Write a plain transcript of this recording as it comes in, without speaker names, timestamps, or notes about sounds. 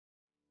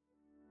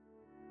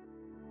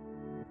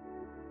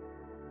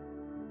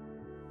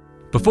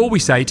Before we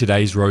say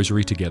today's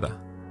rosary together,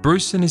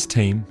 Bruce and his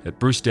team at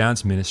Bruce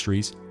Downs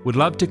Ministries would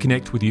love to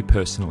connect with you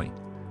personally.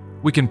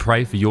 We can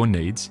pray for your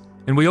needs,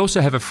 and we also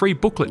have a free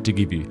booklet to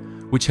give you,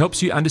 which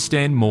helps you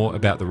understand more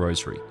about the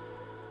rosary.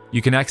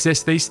 You can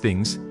access these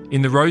things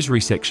in the rosary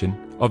section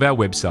of our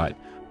website,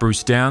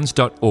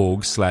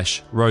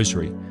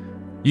 brucedowns.org/rosary.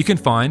 You can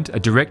find a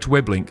direct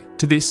web link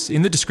to this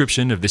in the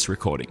description of this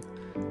recording.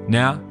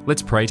 Now,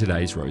 let's pray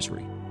today's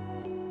rosary.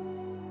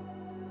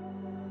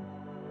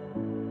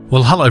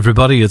 Well, hello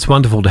everybody, it's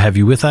wonderful to have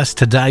you with us.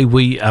 Today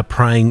we are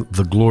praying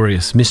the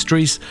glorious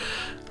mysteries.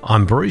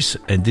 I'm Bruce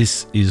and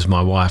this is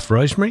my wife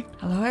Rosemary.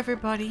 Hello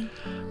everybody.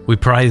 We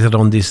pray that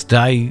on this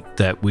day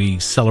that we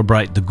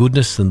celebrate the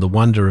goodness and the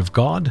wonder of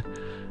God,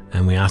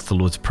 and we ask the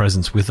Lord's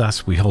presence with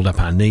us. We hold up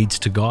our needs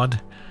to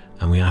God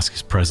and we ask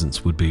His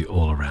presence would be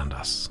all around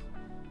us.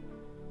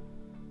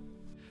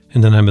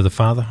 In the name of the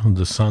Father, and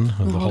the Son,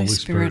 and the Holy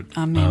Spirit.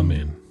 Amen.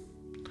 Amen.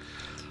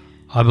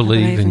 I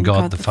believe in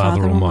God the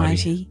Father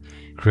Almighty,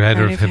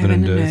 Creator of heaven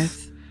and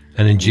earth,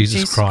 and in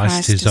Jesus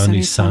Christ, His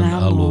only Son,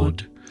 our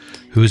Lord,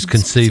 who was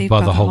conceived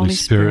by the Holy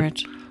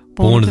Spirit,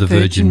 born of the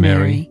Virgin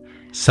Mary,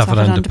 suffered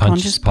under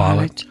Pontius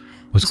Pilate,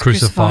 was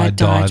crucified,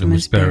 died, and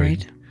was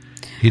buried.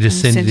 He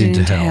descended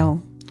into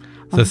hell.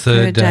 The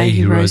third day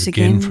He rose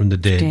again from the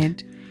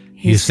dead.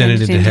 He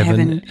ascended into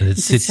heaven and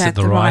sits at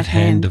the right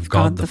hand of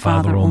God the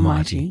Father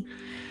Almighty.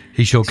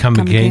 He shall come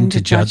again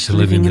to judge the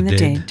living and the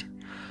dead.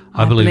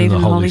 I believe in the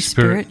Holy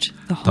Spirit,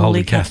 the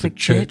Holy Catholic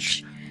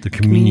Church, the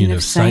communion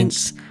of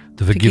saints,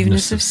 the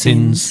forgiveness of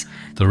sins,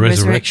 the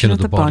resurrection of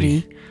the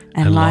body,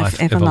 and life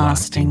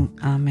everlasting.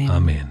 Amen.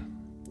 Amen.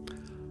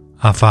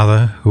 Our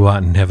Father, who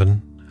art in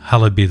heaven,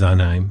 hallowed be thy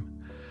name.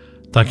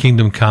 Thy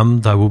kingdom come,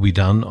 thy will be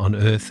done on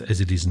earth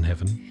as it is in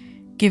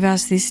heaven. Give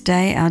us this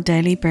day our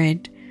daily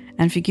bread,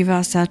 and forgive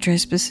us our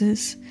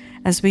trespasses,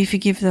 as we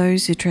forgive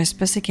those who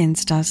trespass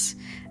against us.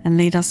 And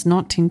lead us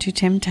not into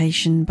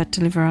temptation, but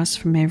deliver us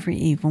from every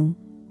evil.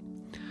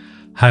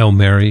 Hail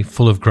Mary,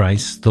 full of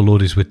grace, the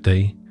Lord is with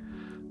thee.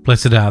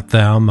 Blessed art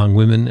thou among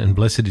women, and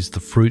blessed is the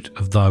fruit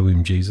of thy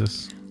womb,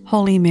 Jesus.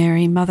 Holy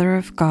Mary, Mother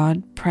of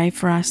God, pray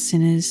for us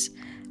sinners,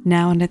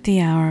 now and at the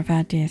hour of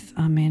our death.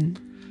 Amen.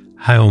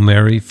 Hail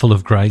Mary, full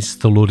of grace,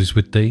 the Lord is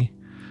with thee.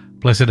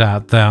 Blessed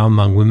art thou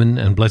among women,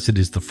 and blessed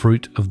is the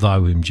fruit of thy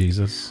womb,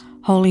 Jesus.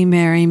 Holy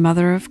Mary,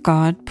 Mother of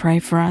God, pray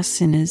for us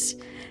sinners,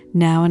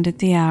 now and at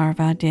the hour of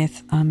our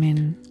death.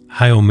 Amen.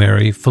 Hail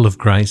Mary, full of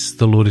grace,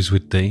 the Lord is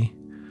with thee.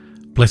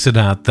 Blessed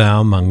art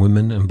thou among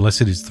women, and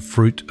blessed is the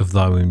fruit of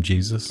thy womb,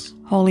 Jesus.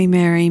 Holy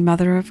Mary,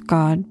 Mother of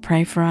God,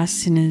 pray for us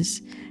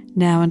sinners,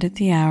 now and at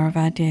the hour of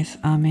our death.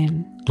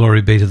 Amen.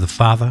 Glory be to the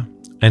Father,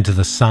 and to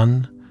the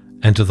Son,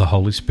 and to the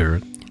Holy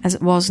Spirit. As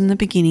it was in the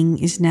beginning,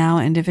 is now,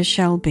 and ever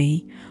shall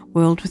be,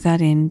 world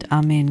without end.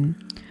 Amen.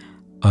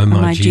 O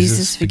my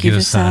Jesus, forgive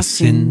us our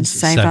sins,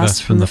 save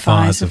us from the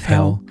fires of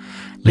hell.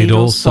 Lead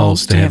all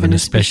souls to heaven,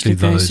 especially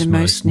those in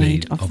most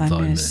need of thy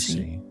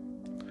mercy.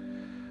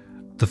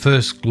 The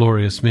first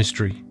glorious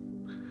mystery,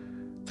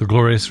 the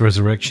glorious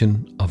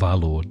resurrection of our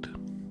Lord.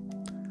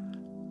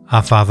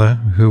 Our Father,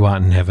 who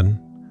art in heaven,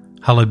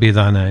 hallowed be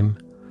thy name.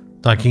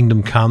 Thy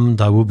kingdom come,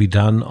 thy will be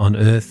done on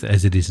earth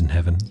as it is in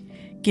heaven.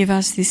 Give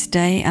us this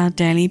day our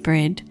daily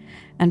bread,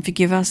 and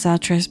forgive us our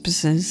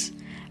trespasses,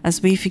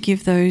 as we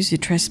forgive those who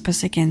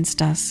trespass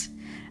against us.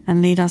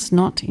 And lead us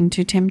not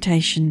into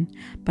temptation,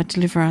 but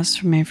deliver us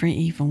from every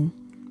evil.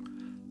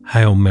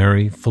 Hail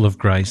Mary, full of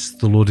grace,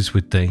 the Lord is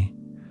with thee.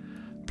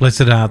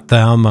 Blessed art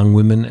thou among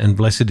women, and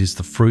blessed is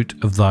the fruit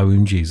of thy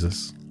womb,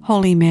 Jesus.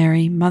 Holy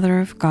Mary, Mother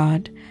of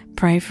God,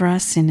 pray for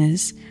us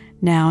sinners,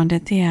 now and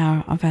at the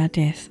hour of our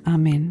death.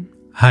 Amen.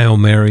 Hail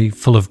Mary,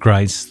 full of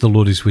grace, the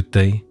Lord is with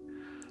thee.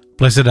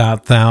 Blessed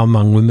art thou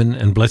among women,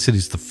 and blessed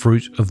is the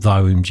fruit of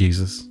thy womb,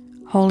 Jesus.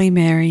 Holy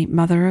Mary,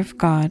 Mother of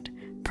God,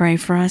 pray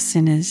for us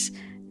sinners,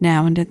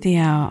 now and at the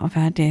hour of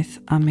our death.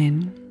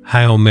 Amen.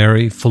 Hail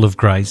Mary, full of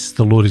grace,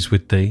 the Lord is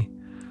with thee.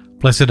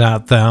 Blessed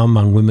art thou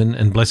among women,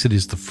 and blessed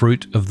is the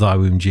fruit of thy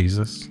womb,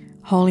 Jesus.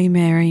 Holy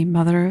Mary,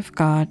 Mother of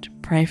God,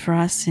 pray for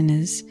us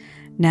sinners,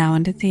 now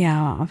and at the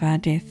hour of our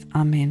death.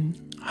 Amen.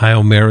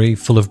 Hail Mary,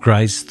 full of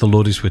grace, the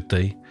Lord is with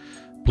thee.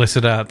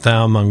 Blessed art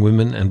thou among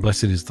women, and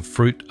blessed is the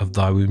fruit of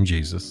thy womb,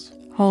 Jesus.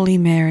 Holy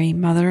Mary,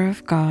 Mother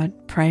of God,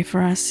 pray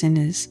for us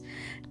sinners,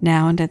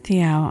 now and at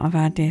the hour of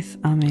our death.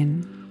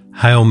 Amen.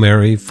 Hail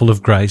Mary, full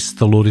of grace,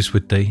 the Lord is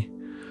with thee.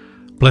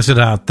 Blessed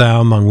art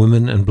thou among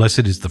women, and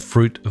blessed is the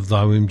fruit of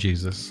thy womb,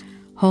 Jesus.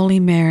 Holy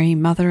Mary,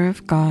 Mother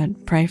of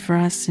God, pray for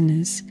us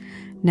sinners,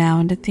 now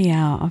and at the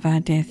hour of our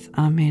death.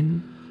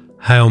 Amen.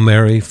 Hail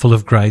Mary, full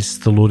of grace,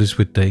 the Lord is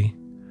with thee.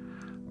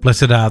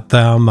 Blessed art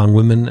thou among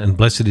women, and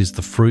blessed is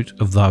the fruit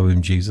of thy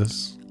womb,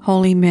 Jesus.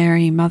 Holy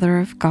Mary, Mother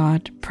of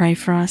God, pray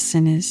for us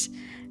sinners,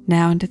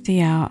 now and at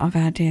the hour of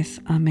our death.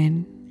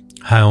 Amen.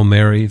 Hail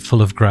Mary,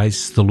 full of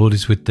grace, the Lord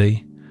is with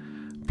thee.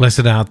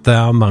 Blessed art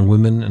thou among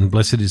women, and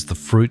blessed is the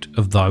fruit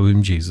of thy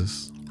womb,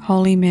 Jesus.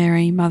 Holy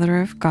Mary,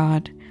 Mother of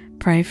God,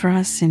 pray for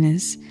us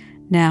sinners,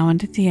 now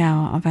and at the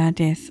hour of our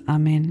death.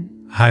 Amen.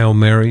 Hail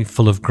Mary,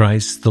 full of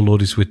grace, the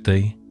Lord is with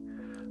thee.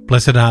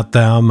 Blessed art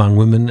thou among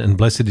women, and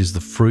blessed is the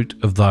fruit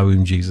of thy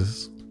womb,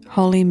 Jesus.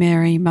 Holy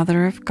Mary,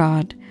 Mother of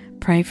God,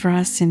 pray for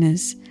us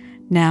sinners,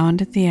 now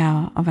and at the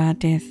hour of our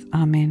death.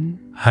 Amen.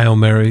 Hail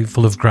Mary,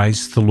 full of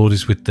grace, the Lord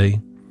is with thee.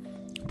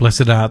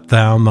 Blessed art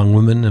thou among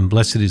women, and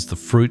blessed is the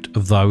fruit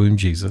of thy womb,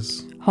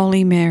 Jesus.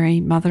 Holy Mary,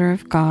 Mother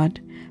of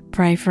God,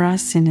 pray for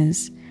us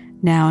sinners,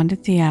 now and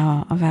at the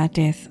hour of our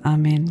death.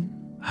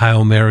 Amen.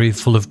 Hail Mary,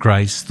 full of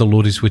grace, the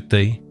Lord is with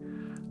thee.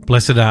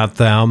 Blessed art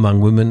thou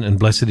among women, and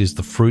blessed is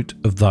the fruit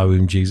of thy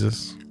womb,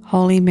 Jesus.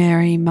 Holy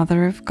Mary,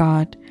 Mother of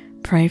God,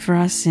 pray for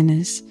us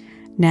sinners,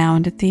 now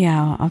and at the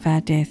hour of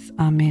our death.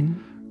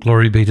 Amen.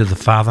 Glory be to the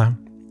Father,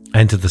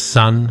 and to the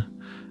Son,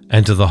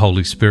 and to the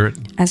Holy Spirit.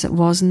 As it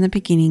was in the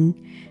beginning,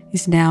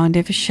 is now, and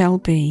ever shall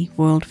be,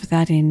 world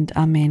without end.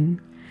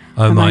 Amen.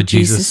 O my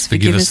Jesus,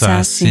 forgive us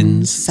our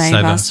sins, save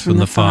us from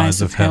the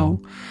fires of hell.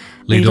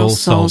 Lead all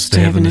souls to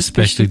heaven,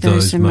 especially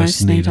those who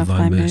most need of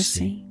thy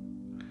mercy.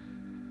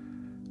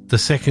 The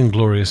second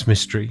glorious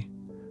mystery,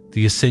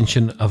 the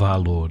Ascension of our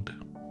Lord.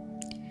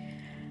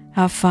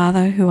 Our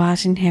Father, who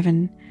art in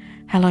heaven,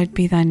 hallowed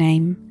be thy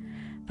name.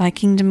 Thy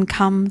kingdom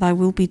come, thy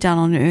will be done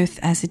on earth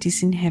as it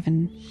is in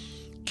heaven.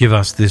 Give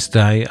us this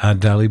day our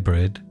daily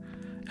bread,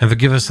 and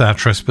forgive us our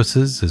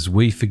trespasses as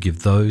we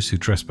forgive those who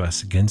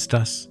trespass against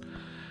us.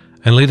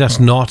 And lead us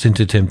not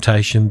into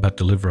temptation, but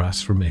deliver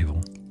us from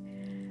evil.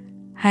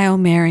 Hail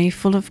Mary,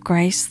 full of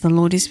grace, the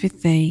Lord is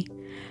with thee.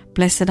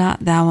 Blessed art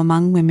thou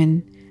among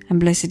women, and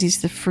blessed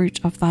is the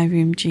fruit of thy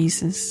womb,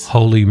 Jesus.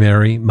 Holy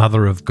Mary,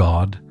 Mother of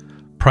God,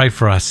 pray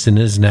for us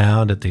sinners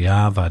now and at the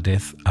hour of our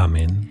death.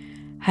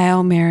 Amen.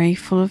 Hail Mary,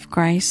 full of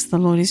grace, the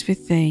Lord is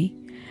with thee.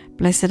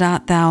 Blessed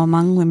art thou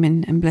among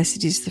women, and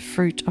blessed is the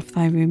fruit of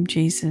thy womb,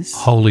 Jesus.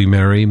 Holy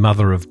Mary,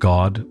 Mother of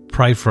God,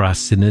 pray for us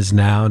sinners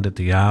now and at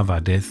the hour of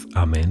our death.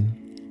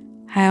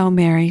 Amen. Hail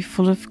Mary,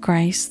 full of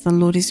grace, the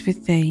Lord is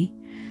with thee.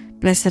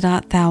 Blessed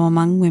art thou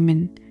among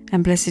women,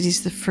 and blessed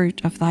is the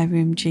fruit of thy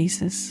womb,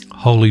 Jesus.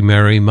 Holy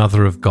Mary,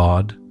 Mother of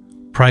God,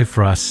 pray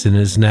for us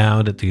sinners now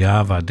and at the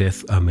hour of our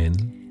death.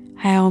 Amen.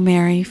 Hail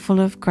Mary,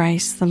 full of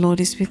grace, the Lord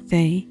is with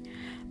thee.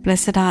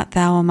 Blessed art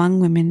thou among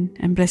women,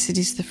 and blessed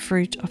is the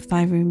fruit of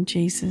thy womb,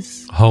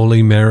 Jesus.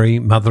 Holy Mary,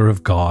 Mother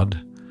of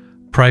God,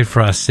 pray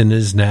for us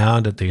sinners now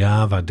and at the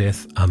hour of our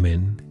death.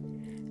 Amen.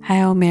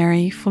 Hail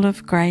Mary, full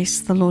of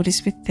grace, the Lord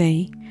is with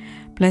thee.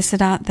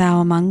 Blessed art thou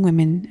among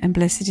women, and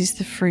blessed is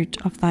the fruit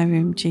of thy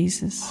womb,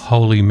 Jesus.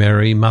 Holy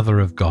Mary, Mother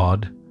of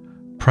God,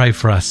 pray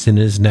for us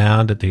sinners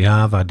now and at the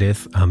hour of our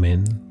death.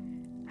 Amen.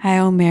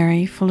 Hail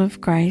Mary, full of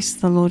grace,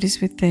 the Lord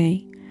is with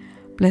thee.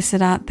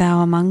 Blessed art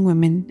thou among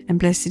women, and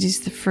blessed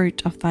is the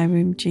fruit of thy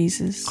womb,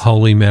 Jesus.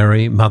 Holy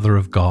Mary, Mother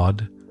of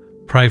God,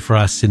 pray for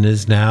us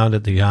sinners now and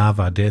at the hour of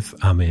our death.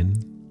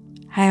 Amen.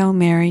 Hail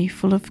Mary,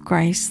 full of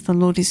grace, the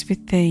Lord is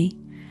with thee.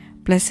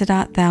 Blessed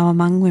art thou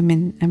among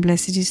women, and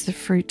blessed is the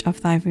fruit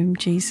of thy womb,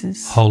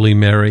 Jesus. Holy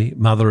Mary,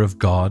 Mother of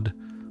God,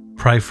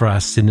 pray for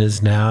us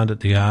sinners now and at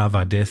the hour of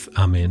our death.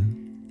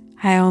 Amen.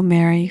 Hail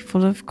Mary,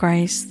 full of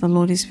grace, the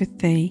Lord is with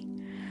thee.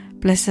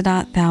 Blessed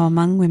art thou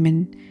among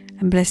women,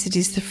 and blessed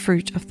is the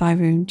fruit of thy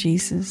womb,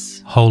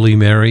 Jesus. Holy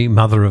Mary,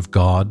 Mother of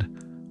God,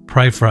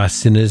 pray for us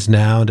sinners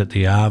now and at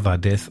the hour of our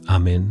death.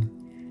 Amen.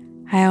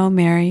 Hail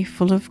Mary,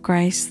 full of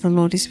grace, the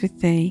Lord is with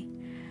thee.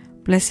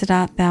 Blessed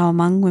art thou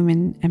among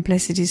women, and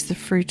blessed is the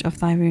fruit of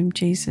thy womb,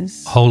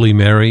 Jesus. Holy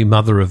Mary,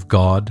 Mother of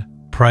God,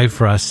 pray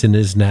for us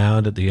sinners now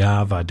and at the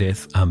hour of our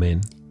death.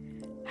 Amen.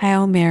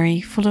 Hail Mary,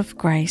 full of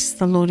grace,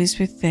 the Lord is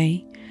with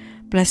thee.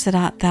 Blessed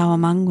art thou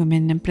among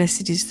women, and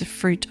blessed is the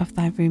fruit of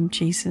thy womb,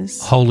 Jesus.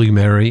 Holy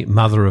Mary,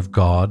 Mother of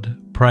God,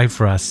 pray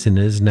for us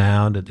sinners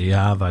now and at the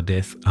hour of our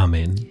death.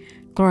 Amen.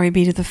 Glory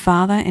be to the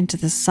Father, and to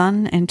the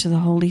Son, and to the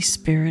Holy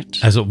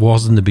Spirit. As it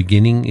was in the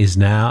beginning, is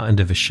now, and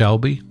ever shall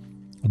be,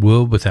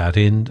 world without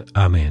end.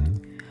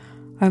 Amen.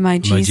 O my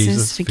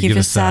Jesus, forgive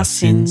us our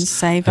sins,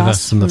 save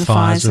us from the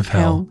fires of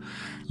hell.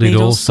 Lead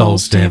all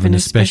souls to heaven,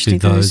 especially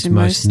those who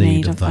most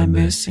need of thy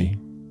mercy.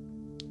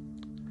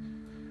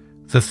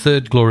 The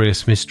third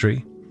glorious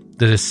mystery,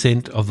 the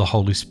descent of the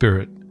Holy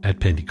Spirit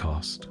at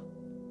Pentecost.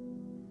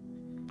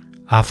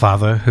 Our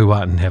Father, who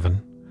art in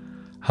heaven,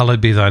 hallowed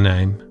be thy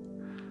name.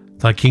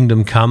 Thy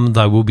kingdom come,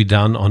 thy will be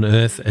done on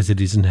earth as it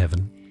is in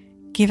heaven.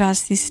 Give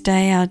us this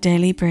day our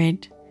daily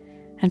bread,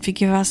 and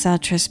forgive us our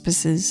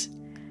trespasses,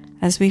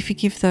 as we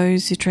forgive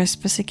those who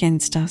trespass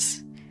against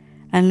us.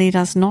 And lead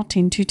us not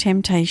into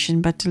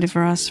temptation, but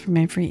deliver us from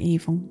every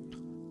evil.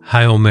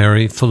 Hail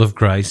Mary, full of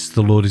grace,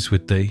 the Lord is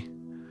with thee.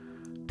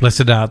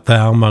 Blessed art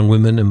thou among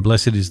women, and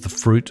blessed is the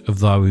fruit of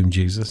thy womb,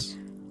 Jesus.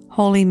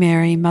 Holy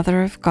Mary,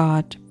 Mother of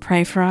God,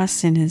 pray for us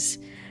sinners,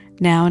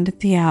 now and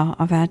at the hour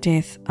of our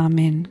death.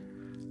 Amen.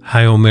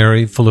 Hail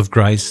Mary, full of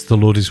grace, the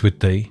Lord is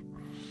with thee.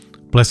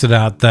 Blessed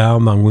art thou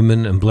among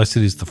women, and blessed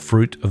is the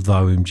fruit of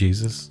thy womb,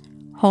 Jesus.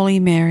 Holy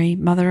Mary,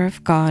 Mother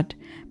of God,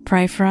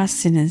 pray for us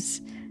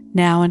sinners,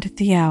 now and at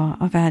the hour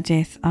of our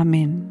death.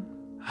 Amen.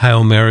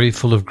 Hail Mary,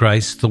 full of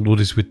grace, the Lord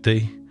is with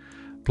thee.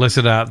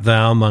 Blessed art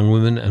thou among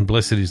women, and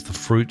blessed is the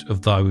fruit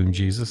of thy womb,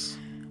 Jesus.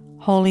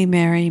 Holy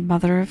Mary,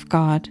 Mother of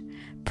God,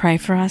 pray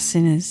for us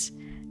sinners,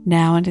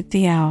 now and at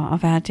the hour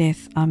of our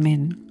death.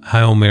 Amen.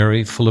 Hail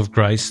Mary, full of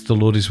grace, the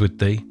Lord is with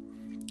thee.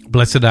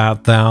 Blessed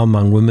art thou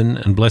among women,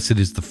 and blessed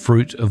is the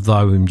fruit of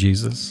thy womb,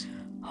 Jesus.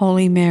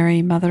 Holy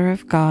Mary, Mother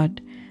of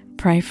God,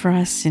 pray for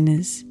us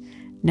sinners,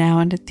 now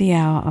and at the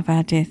hour of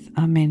our death.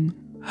 Amen.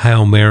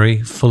 Hail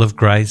Mary, full of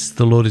grace,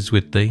 the Lord is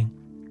with thee.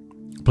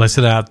 Blessed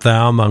art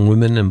thou among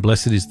women, and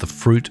blessed is the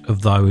fruit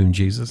of thy womb,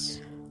 Jesus.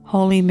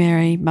 Holy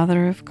Mary,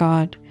 Mother of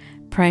God,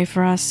 pray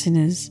for us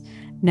sinners,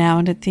 now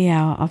and at the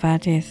hour of our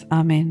death.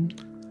 Amen.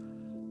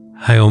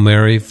 Hail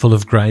Mary, full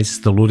of grace,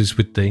 the Lord is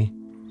with thee.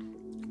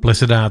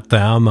 Blessed art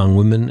thou among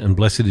women, and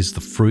blessed is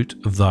the fruit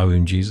of thy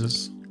womb,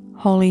 Jesus.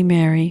 Holy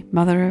Mary,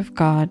 Mother of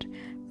God,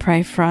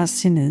 pray for us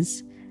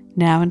sinners,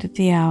 now and at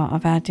the hour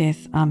of our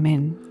death.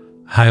 Amen.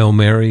 Hail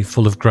Mary,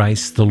 full of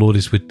grace, the Lord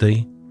is with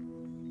thee.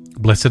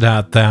 Blessed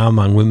art thou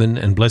among women,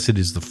 and blessed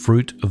is the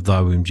fruit of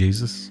thy womb,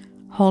 Jesus.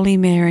 Holy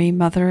Mary,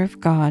 Mother of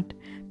God,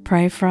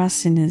 pray for us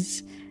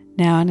sinners,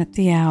 now and at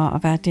the hour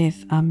of our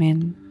death.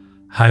 Amen.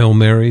 Hail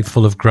Mary,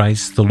 full of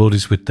grace, the Lord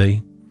is with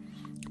thee.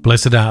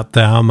 Blessed art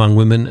thou among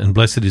women, and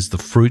blessed is the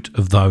fruit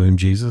of thy womb,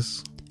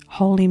 Jesus.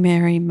 Holy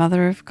Mary,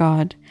 Mother of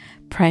God,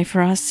 pray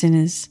for us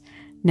sinners,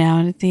 now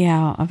and at the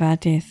hour of our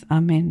death.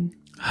 Amen.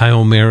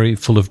 Hail Mary,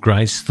 full of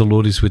grace, the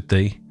Lord is with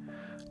thee.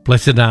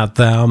 Blessed art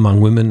thou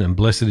among women, and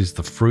blessed is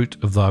the fruit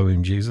of thy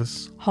womb,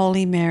 Jesus.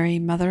 Holy Mary,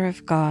 Mother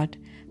of God,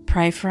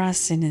 pray for us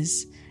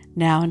sinners,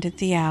 now and at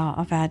the hour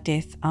of our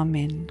death.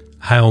 Amen.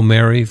 Hail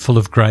Mary, full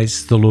of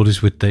grace, the Lord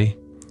is with thee.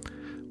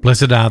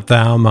 Blessed art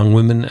thou among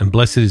women, and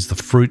blessed is the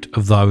fruit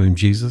of thy womb,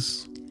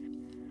 Jesus.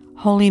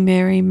 Holy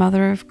Mary,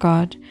 Mother of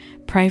God,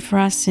 pray for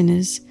us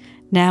sinners,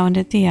 now and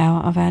at the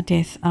hour of our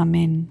death.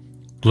 Amen.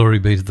 Glory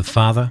be to the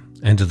Father,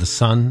 and to the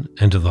Son,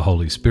 and to the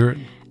Holy Spirit.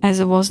 As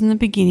it was in the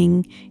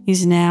beginning,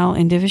 is now,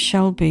 and ever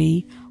shall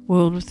be,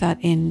 world without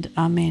end.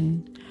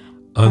 Amen.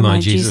 O my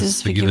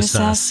Jesus, forgive us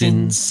our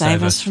sins,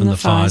 save us from the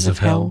fires of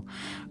hell.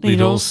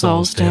 Lead all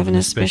souls to heaven,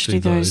 especially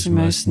those in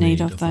most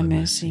need of thy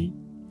mercy.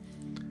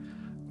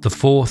 The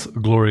fourth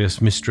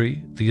glorious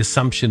mystery, the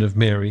Assumption of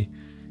Mary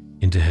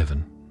into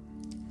heaven.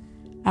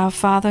 Our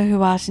Father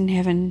who art in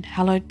heaven,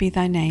 hallowed be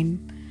thy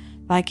name.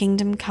 Thy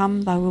kingdom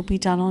come, thy will be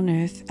done on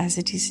earth as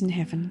it is in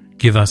heaven.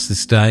 Give us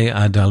this day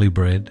our daily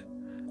bread,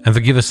 and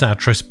forgive us our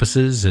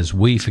trespasses as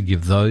we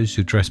forgive those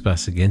who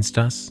trespass against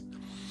us.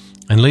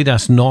 And lead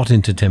us not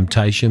into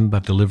temptation,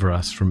 but deliver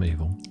us from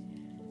evil.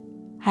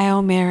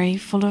 Hail Mary,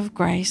 full of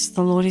grace,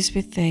 the Lord is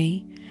with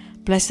thee.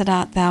 Blessed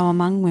art thou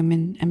among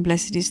women, and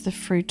blessed is the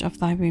fruit of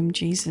thy womb,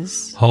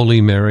 Jesus.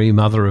 Holy Mary,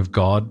 Mother of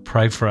God,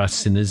 pray for us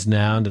sinners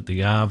now and at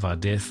the hour of our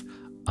death.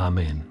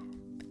 Amen.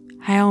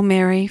 Hail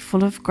Mary,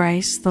 full of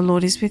grace, the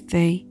Lord is with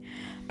thee.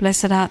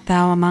 Blessed art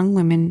thou among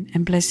women,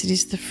 and blessed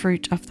is the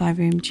fruit of thy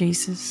womb,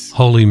 Jesus.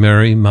 Holy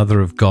Mary, Mother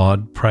of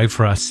God, pray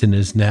for us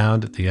sinners now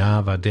and at the hour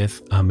of our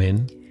death.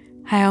 Amen.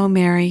 Hail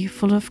Mary,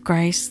 full of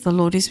grace, the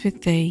Lord is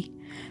with thee.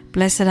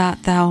 Blessed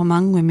art thou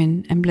among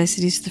women, and blessed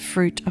is the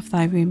fruit of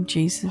thy womb,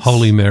 Jesus.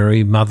 Holy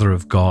Mary, Mother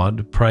of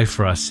God, pray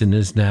for us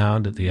sinners now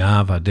and at the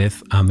hour of our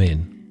death.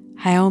 Amen.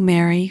 Hail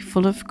Mary,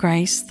 full of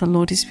grace, the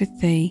Lord is with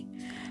thee.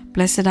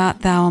 Blessed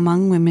art thou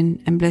among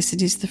women, and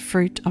blessed is the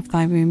fruit of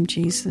thy womb,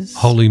 Jesus.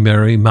 Holy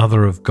Mary,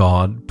 Mother of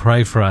God,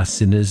 pray for us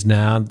sinners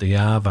now and at the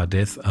hour of our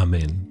death.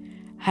 Amen.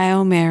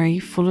 Hail Mary,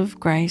 full of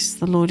grace,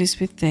 the Lord is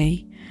with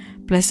thee.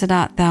 Blessed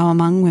art thou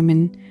among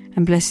women,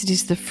 and blessed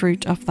is the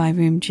fruit of thy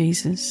womb,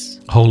 Jesus.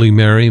 Holy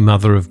Mary,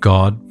 Mother of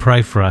God,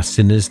 pray for us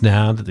sinners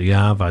now and at the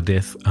hour of our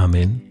death.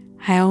 Amen.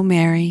 Hail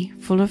Mary,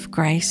 full of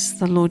grace,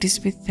 the Lord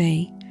is with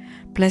thee.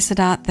 Blessed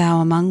art thou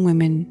among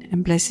women,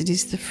 and blessed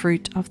is the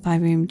fruit of thy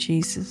womb,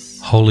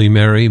 Jesus. Holy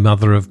Mary,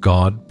 Mother of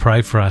God,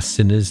 pray for us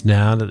sinners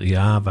now and at the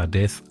hour of our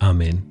death.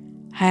 Amen.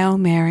 Hail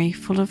Mary,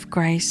 full of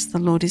grace, the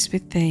Lord is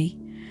with thee.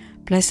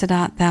 Blessed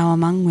art thou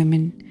among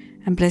women,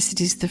 and blessed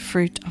is the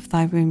fruit of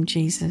thy womb,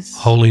 Jesus.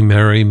 Holy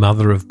Mary,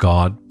 Mother of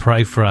God,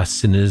 pray for us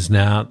sinners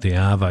now at the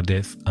hour of our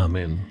death.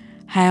 Amen.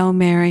 Hail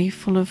Mary,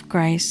 full of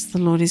grace, the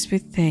Lord is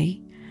with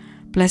thee.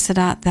 Blessed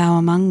art thou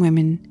among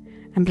women,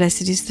 and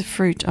blessed is the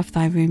fruit of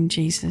thy womb,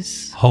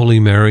 Jesus. Holy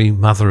Mary,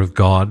 Mother of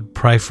God,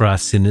 pray for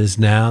us sinners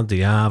now at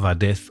the hour of our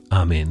death.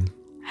 Amen.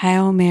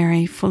 Hail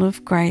Mary, full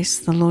of grace,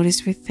 the Lord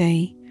is with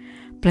thee.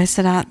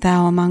 Blessed art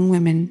thou among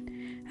women,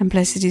 and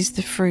blessed is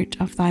the fruit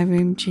of thy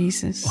womb,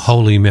 Jesus.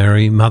 Holy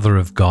Mary, Mother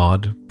of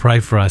God,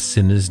 pray for us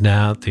sinners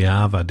now at the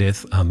hour of our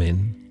death.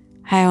 Amen.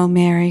 Hail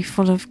Mary,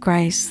 full of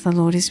grace, the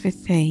Lord is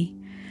with thee.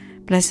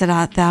 Blessed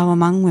art thou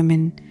among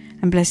women,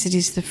 and blessed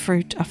is the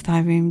fruit of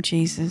thy womb,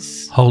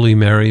 Jesus. Holy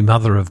Mary,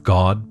 Mother of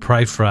God,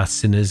 pray for us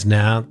sinners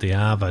now at the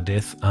hour of our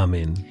death.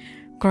 Amen.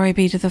 Glory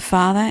be to the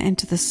Father, and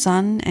to the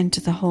Son, and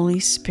to the Holy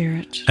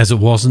Spirit. As it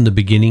was in the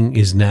beginning,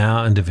 is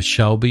now, and ever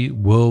shall be,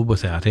 world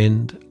without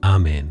end.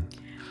 Amen.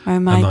 O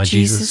my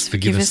Jesus,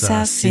 forgive us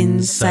our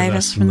sins, save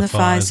us from the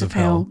fires of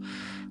hell.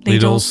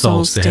 Lead all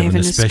souls to heaven,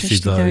 especially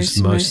those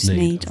in most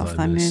need of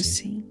thy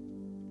mercy.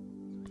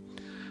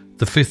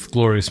 The fifth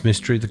glorious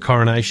mystery, the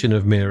coronation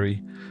of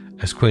Mary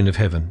as Queen of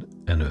heaven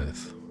and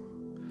earth.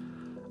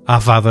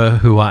 Our Father,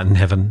 who art in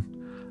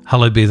heaven,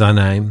 hallowed be thy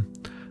name.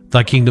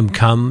 Thy kingdom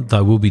come,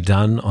 thy will be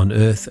done on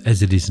earth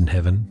as it is in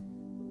heaven.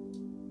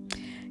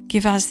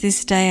 Give us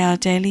this day our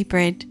daily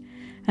bread,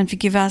 and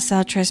forgive us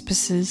our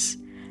trespasses,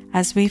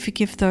 as we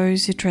forgive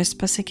those who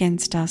trespass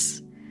against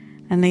us.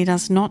 And lead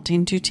us not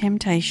into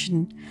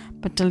temptation,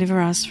 but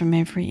deliver us from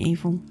every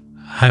evil.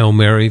 Hail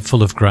Mary,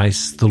 full of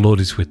grace, the Lord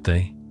is with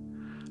thee.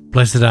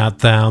 Blessed art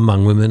thou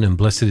among women, and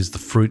blessed is the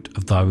fruit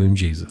of thy womb,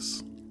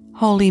 Jesus.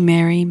 Holy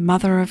Mary,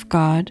 Mother of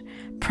God,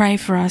 pray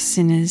for us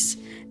sinners,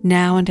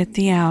 now and at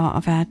the hour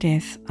of our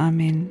death.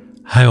 Amen.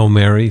 Hail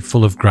Mary,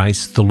 full of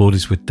grace, the Lord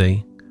is with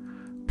thee.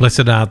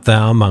 Blessed art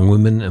thou among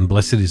women, and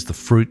blessed is the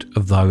fruit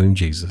of thy womb,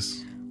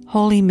 Jesus.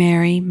 Holy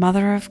Mary,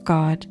 Mother of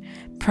God,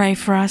 pray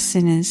for us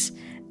sinners,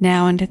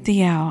 now and at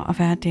the hour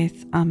of our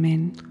death.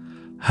 Amen.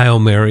 Hail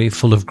Mary,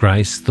 full of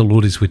grace, the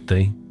Lord is with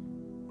thee.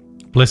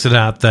 Blessed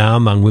art thou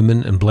among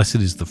women, and blessed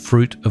is the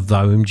fruit of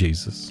thy womb,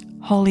 Jesus.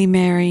 Holy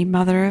Mary,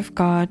 Mother of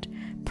God,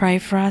 pray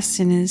for us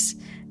sinners,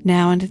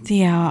 now and at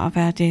the hour of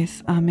our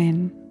death.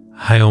 Amen.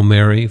 Hail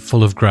Mary,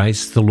 full of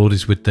grace, the Lord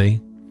is with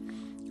thee.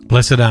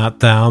 Blessed art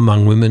thou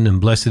among women,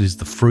 and blessed is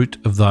the fruit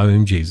of thy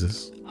womb,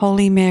 Jesus.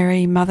 Holy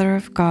Mary, Mother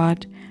of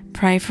God,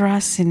 pray for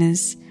us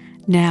sinners,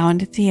 now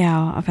and at the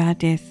hour of our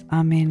death.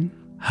 Amen.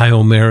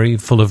 Hail Mary,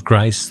 full of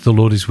grace, the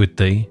Lord is with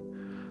thee.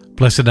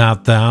 Blessed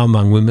art thou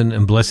among women,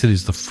 and blessed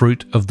is the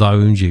fruit of thy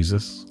womb,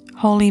 Jesus.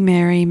 Holy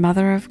Mary,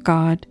 Mother of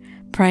God,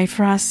 pray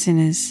for us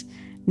sinners,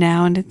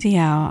 now and at the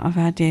hour of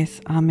our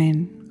death.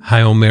 Amen.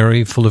 Hail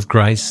Mary, full of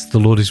grace, the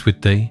Lord is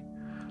with thee.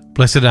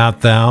 Blessed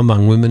art thou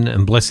among women,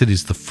 and blessed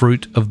is the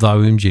fruit of thy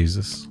womb,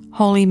 Jesus.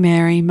 Holy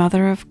Mary,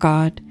 Mother of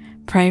God,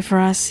 pray for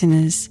us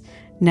sinners,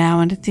 now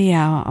and at the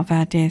hour of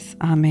our death.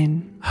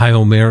 Amen.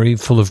 Hail Mary,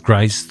 full of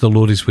grace, the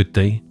Lord is with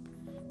thee.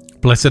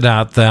 Blessed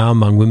art thou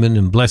among women,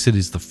 and blessed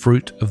is the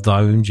fruit of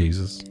thy womb,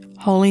 Jesus.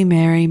 Holy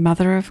Mary,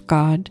 Mother of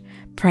God,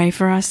 pray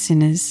for us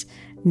sinners,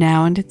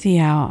 now and at the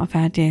hour of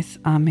our death.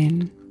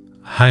 Amen.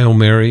 Hail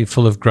Mary,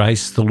 full of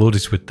grace, the Lord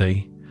is with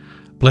thee.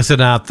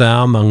 Blessed art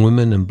thou among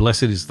women, and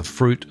blessed is the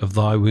fruit of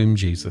thy womb,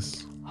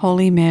 Jesus.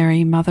 Holy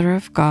Mary, Mother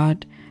of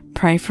God,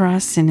 pray for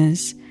us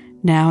sinners,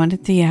 now and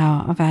at the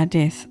hour of our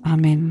death.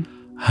 Amen.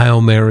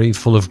 Hail Mary,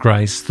 full of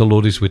grace, the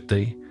Lord is with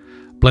thee.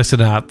 Blessed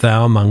art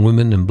thou among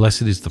women, and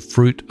blessed is the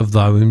fruit of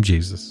thy womb,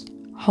 Jesus.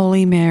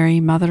 Holy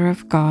Mary, Mother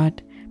of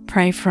God,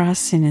 pray for us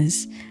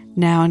sinners,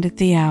 now and at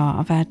the hour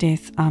of our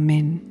death.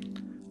 Amen.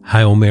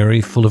 Hail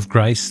Mary, full of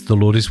grace, the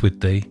Lord is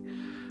with thee.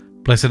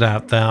 Blessed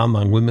art thou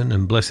among women,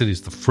 and blessed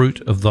is the fruit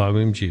of thy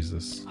womb,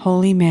 Jesus.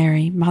 Holy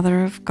Mary,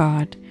 Mother of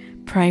God,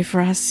 pray for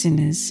us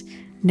sinners,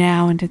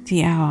 now and at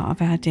the hour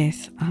of our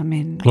death.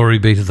 Amen. Glory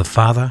be to the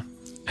Father,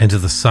 and to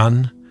the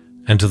Son,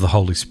 and to the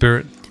Holy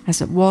Spirit.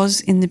 As it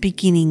was in the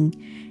beginning,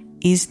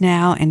 is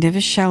now, and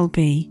ever shall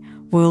be,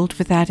 world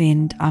without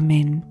end.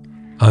 Amen.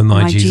 O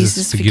my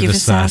Jesus, forgive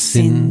us our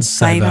sins,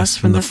 save us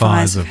from the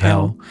fires of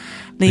hell.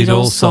 Lead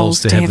all souls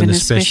to heaven,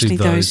 especially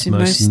those who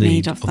most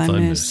need of thy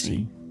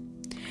mercy.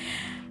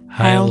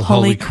 Hail,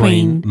 Holy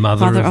Queen,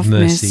 Mother of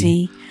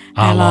Mercy,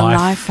 our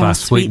life, our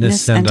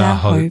sweetness, and our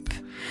hope.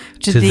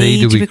 To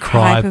thee do we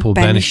cry, poor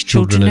banished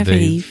children of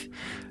Eve.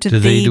 To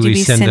thee do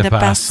we send up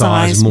our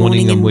sighs,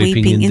 mourning and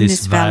weeping in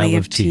this valley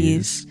of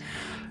tears.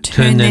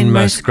 Turn then,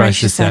 most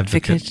gracious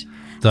Advocate,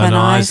 thine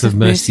eyes of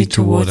mercy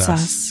towards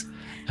us,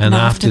 and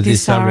after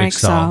this our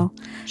exile,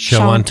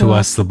 show unto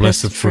us the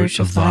blessed fruit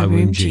of thy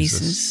womb,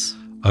 Jesus.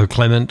 O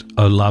clement,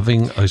 O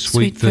loving, O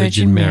sweet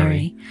Virgin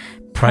Mary,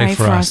 pray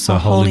for us, O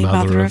Holy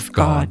Mother of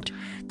God,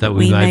 that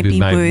we may be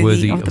made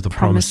worthy of the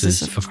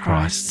promises of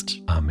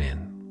Christ.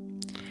 Amen.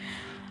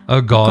 O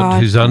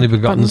God, whose only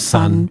begotten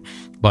Son,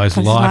 by his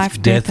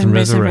life, death, and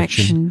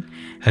resurrection,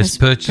 has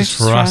purchased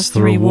for us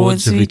the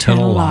rewards of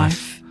eternal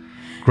life,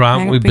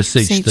 grant, we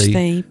beseech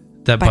thee,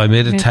 that by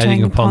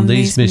meditating upon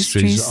these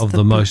mysteries of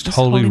the most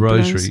holy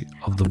rosary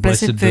of the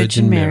Blessed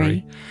Virgin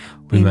Mary,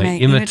 we may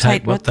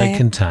imitate what they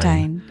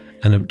contain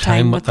and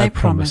obtain what they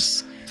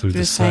promise, through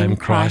the same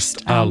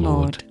Christ our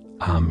Lord.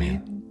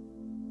 Amen.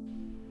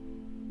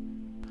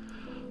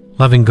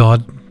 Loving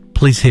God,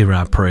 please hear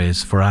our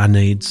prayers for our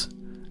needs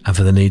and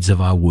for the needs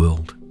of our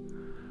world.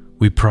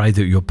 We pray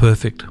that your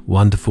perfect,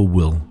 wonderful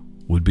will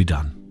would be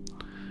done.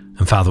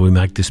 And Father, we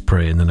make this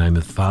prayer in the name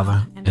of the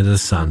Father, and of the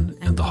Son,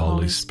 and the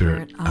Holy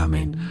Spirit.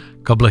 Amen.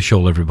 God bless you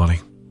all, everybody.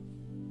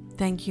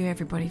 Thank you,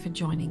 everybody, for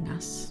joining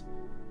us.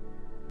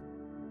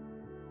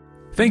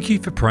 Thank you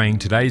for praying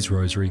today's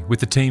rosary with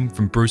the team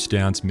from Bruce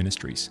Downs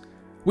Ministries.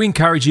 We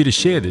encourage you to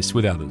share this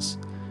with others.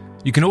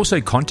 You can also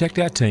contact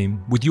our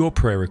team with your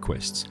prayer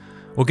requests,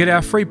 or get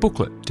our free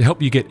booklet to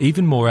help you get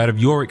even more out of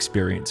your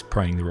experience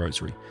praying the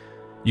rosary.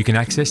 You can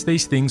access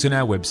these things on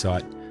our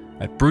website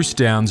at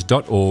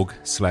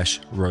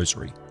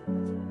brucedowns.org/rosary.